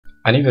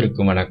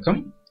அனைவருக்கும் வணக்கம்.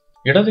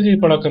 இடதுகை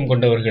பழக்கம்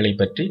கொண்டவர்களை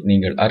பற்றி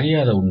நீங்கள்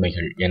அறியாத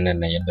உண்மைகள்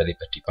என்னென்ன என்பதை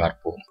பற்றி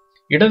பார்ப்போம்.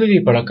 இடதுகை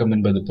பழக்கம்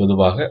என்பது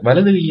பொதுவாக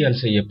வலது கையால்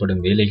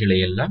செய்யப்படும்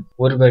வேலைகளை எல்லாம்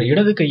ஒருவர்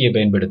இடது கையை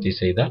பயன்படுத்தி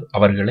செய்தால்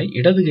அவர்களை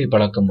இடதுகை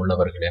பழக்கம்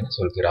உள்ளவர்கள் என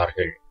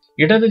சொல்கிறார்கள்.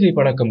 இடதுகை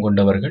பழக்கம்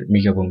கொண்டவர்கள்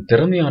மிகவும்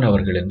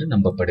திறமையானவர்கள் என்று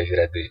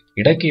நம்பப்படுகிறது.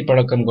 இடக்கை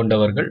பழக்கம்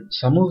கொண்டவர்கள்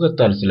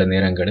சமூகத்தால் சில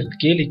நேரங்களில்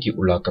கேலிக்கு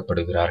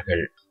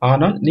உள்ளாக்கப்படுகிறார்கள்.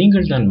 ஆனால்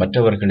நீங்கள் தான்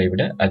மற்றவர்களை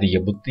விட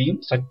அதிக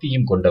புத்தியும்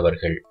சக்தியும்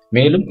கொண்டவர்கள்.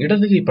 மேலும்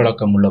இடதுகை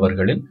பழக்கம்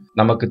உள்ளவர்களில்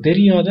நமக்கு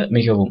தெரியாத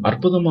மிகவும்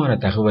அற்புதமான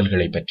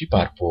தகவல்களை பற்றி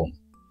பார்ப்போம்.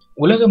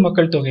 உலக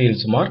மக்கள்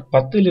தொகையில் சுமார்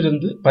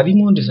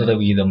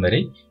 10-13%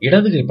 வரை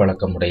இடதுகை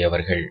பழக்கம்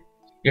உடையவர்கள்.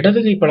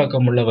 இடதுகை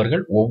பழக்கம்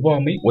உள்ளவர்கள்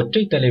ஒவ்வாமை,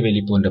 ஒற்றை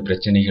தலைவலி போன்ற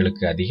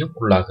பிரச்சனைகளுக்கு அதிகம்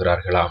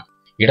உள்ளாகிறார்களாம்.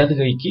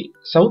 இடதுகைக்கு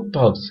சவுத்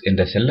பாவ்ஸ்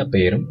என்ற செல்ல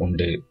பெயரும்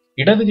உண்டு.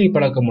 இடதுகை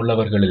பழக்கம்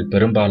உள்ளவர்களில்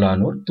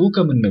பெரும்பாலானோர்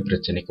தூக்கமின்மை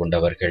பிரச்சனை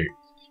கொண்டவர்கள்.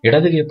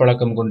 இடதுகை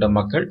பழக்கம் கொண்ட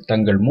மக்கள்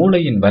தங்கள்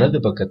மூளையின்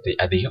வலது பக்கத்தை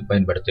அதிகம்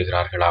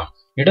பயன்படுத்துகிறார்களாம்.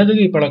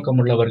 இடதுகை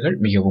பழக்கம் உள்ளவர்கள்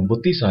மிகவும்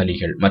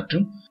புத்திசாலிகள்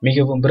மற்றும்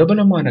மிகவும்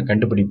பிரபலமான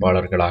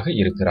கண்டுபிடிப்பாளர்களாக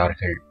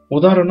இருக்கிறார்கள்.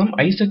 உதாரணம்,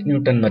 ஐசக்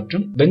நியூட்டன்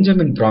மற்றும்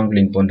பெஞ்சமின்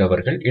பிராங்க்லின்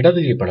போன்றவர்கள்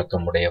இடதுகை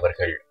பழக்கம்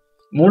உடையவர்கள்.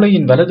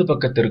 மூளையின் வலது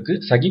பக்கத்திற்கு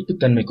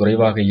சகிப்புத்தன்மை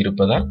குறைவாக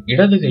இருப்பதால்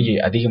இடதுகையை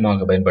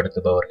அதிகமாக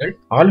பயன்படுத்துபவர்கள்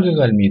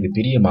ஆல்கஹால் மீது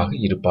பிரியமாக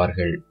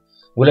இருப்பார்கள்.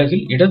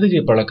 உலகில்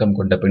இடதுகை பழக்கம்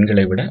கொண்ட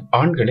பெண்களை விட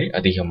ஆண்களே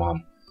அதிகமாம்.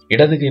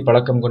 இடதுகை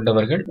பழக்கம்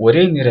கொண்டவர்கள்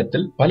ஒரே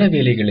நேரத்தில் பல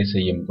வேலைகளை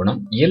செய்யும் குணம்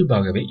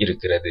இயல்பாகவே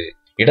இருக்கிறது.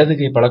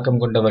 இடதுகை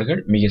பழக்கம்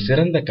கொண்டவர்கள் மிக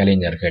சிறந்த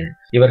கலைஞர்கள்.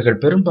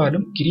 இவர்கள்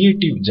பெரும்பாலும்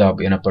கிரியேட்டிவ் ஜாப்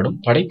எனப்படும்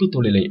படைப்பு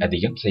தொழிலை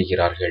அதிகம்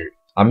செய்கிறார்கள்.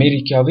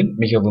 அமெரிக்காவின்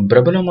மிகவும்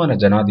பிரபலமான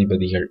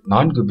ஜனாதிபதிகள்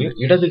 4 பேர்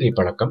இடதுகை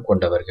பழக்கம்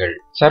கொண்டவர்கள்.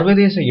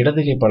 சர்வதேச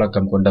இடதுகை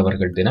பழக்கம்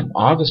கொண்டவர்கள் தினம்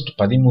ஆகஸ்ட்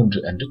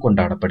 13 அன்று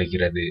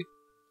கொண்டாடப்படுகிறது.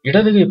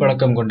 இடதுகை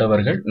பழக்கம்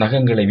கொண்டவர்கள்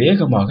நகங்களை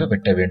வேகமாக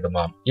வெட்ட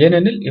வேண்டுமாம்.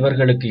 ஏனெனில்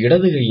இவர்களுக்கு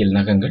இடதுகையில்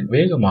நகங்கள்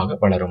வேகமாக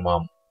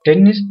வளருமாம்.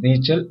 டென்னிஸ்,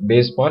 நீச்சல்,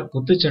 பேஸ்பால்,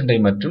 குத்துச்சண்டை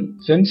மற்றும்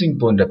ஃபென்சிங்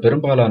போன்ற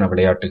பெரும்பாலான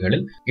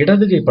விளையாட்டுகளில்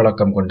இடதுகை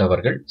பழக்கம்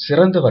கொண்டவர்கள்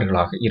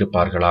சிறந்தவர்களாக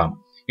இருப்பார்களாம்.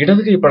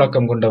 இடதுகை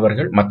பழக்கம்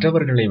கொண்டவர்கள்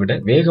மற்றவர்களை விட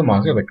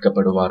வேகமாக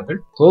வெட்கப்படுவார்கள்,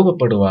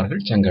 கோபப்படுவார்கள்,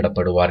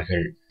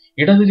 சங்கடப்படுவார்கள்.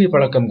 இடதுகை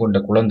பழக்கம் கொண்ட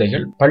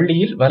குழந்தைகள்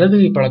பள்ளியில்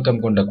வலதுகை பழக்கம்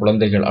கொண்ட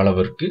குழந்தைகள்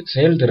அளவிற்கு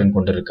செயல்திறன்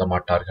கொண்டிருக்க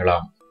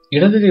மாட்டார்களாம்.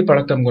 இடதுகை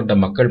பழக்கம் கொண்ட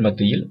மக்கள்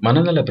மத்தியில்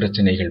மனநல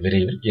பிரச்சனைகள்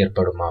விரைவில்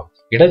ஏற்படுமாம்.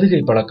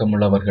 இடதுகை பழக்கம்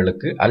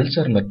உள்ளவர்களுக்கு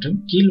அல்சர் மற்றும்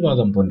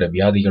கீழ்வாதம் போன்ற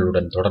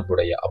வியாதிகளுடன்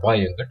தொடர்புடைய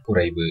அபாயங்கள்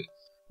குறைவு.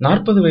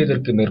 40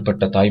 வயதிற்கு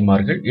மேற்பட்ட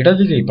தாய்மார்கள்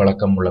இடதுகை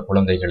பழக்கம் உள்ள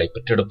குழந்தைகளை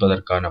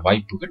பெற்றெடுப்பதற்கான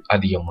வாய்ப்புகள்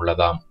அதிகம்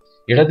உள்ளதாம்.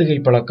 இடதுகை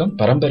பழக்கம்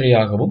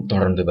பரம்பரையாகவும்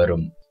தொடர்ந்து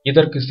வரும்.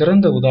 இதற்கு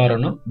சிறந்த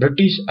உதாரணம்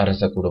பிரிட்டிஷ்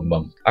அரச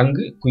குடும்பம்.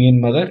 அங்கு குயின்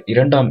மதர்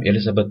 2ஆம்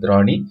எலிசபெத்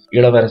ராணி,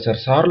 இளவரசர்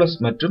சார்லஸ்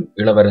மற்றும்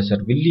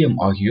இளவரசர் வில்லியம்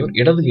ஆகியோர்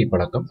இடதுகை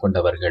பழக்கம்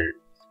கொண்டவர்கள்.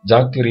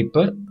 Jack the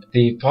repair,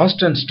 the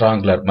fast and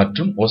ஸ்ட்ராங்லர்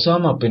மற்றும்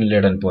ஒசாமா பின்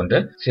லேடன்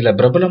போன்ற சில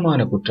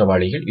பிரபலமான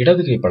குற்றவாளிகள்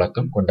இடதுகை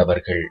பழக்கம்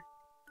கொண்டவர்கள்.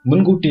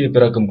 முன்கூட்டியே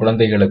பிறக்கும்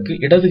குழந்தைகளுக்கு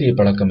இடதுகை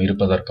பழக்கம்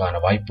இருப்பதற்கான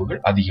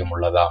வாய்ப்புகள் அதிகம்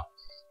உள்ளதாம்.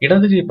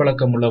 இடதுகை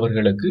பழக்கம்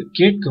உள்ளவர்களுக்கு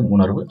கேட்கும்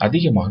உணர்வு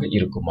அதிகமாக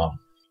இருக்குமாம்.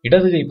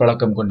 இடதுகை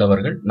பழக்கம்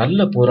கொண்டவர்கள்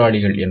நல்ல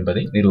போராளிகள்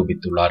என்பதை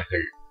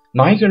நிரூபித்துள்ளார்கள்.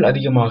 நாய்கள்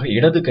அதிகமாக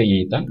இடது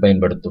கையை தான்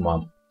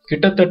பயன்படுத்துமாம்.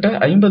 கிட்டத்தட்ட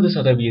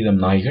 50%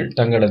 நாய்கள்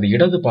தங்களது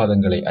இடது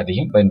பாதங்களை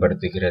அதிகம்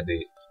பயன்படுத்துகிறது.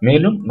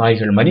 மேலும்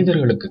நாய்கள்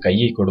மனிதர்களுக்கு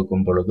கையை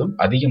கொடுக்கும் பொழுதும்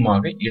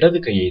அதிகமாக இடது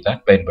கையை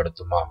தான்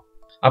பயன்படுத்துமாம்.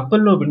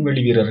 அப்பல்லோ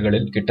விண்வெளி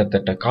வீரர்களில்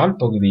கிட்டத்தட்ட 1/4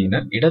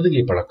 பகுதியினர்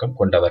இடதுகை பழக்கம்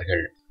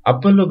கொண்டவர்கள்.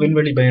 அப்பல்லோ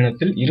விண்வெளி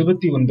பயணத்தில்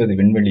 29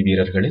 விண்வெளி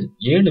வீரர்களில்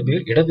 7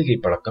 பேர் இடதுகை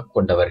பழக்கம்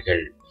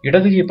கொண்டவர்கள்.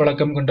 இடதுகை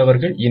பழக்கம்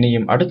கொண்டவர்கள்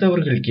இனியும்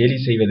அடுத்தவர்கள் கேலி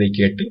செய்வதை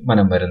கேட்டு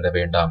மனம் வருந்த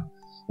வேண்டாம்.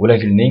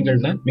 உலகில்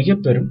நீங்கள் தான் மிக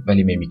பெரும்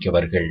வலிமை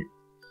மிக்கவர்கள்.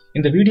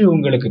 இந்த வீடியோ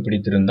உங்களுக்கு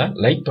பிடித்திருந்தால்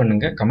லைக்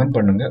பண்ணுங்க, கமெண்ட்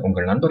பண்ணுங்க,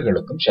 உங்கள்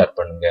நண்பர்களுக்கும் ஷேர்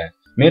பண்ணுங்க.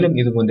 மேலும்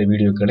இது போன்ற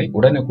வீடியோக்களை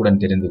உடனுக்குடன்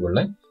தெரிந்து கொள்ள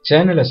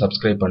சேனலை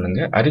சப்ஸ்கிரைப் பண்ணுங்க,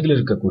 அருகில்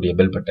இருக்கக்கூடிய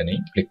பெல் பட்டனை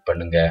கிளிக்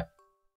பண்ணுங்க.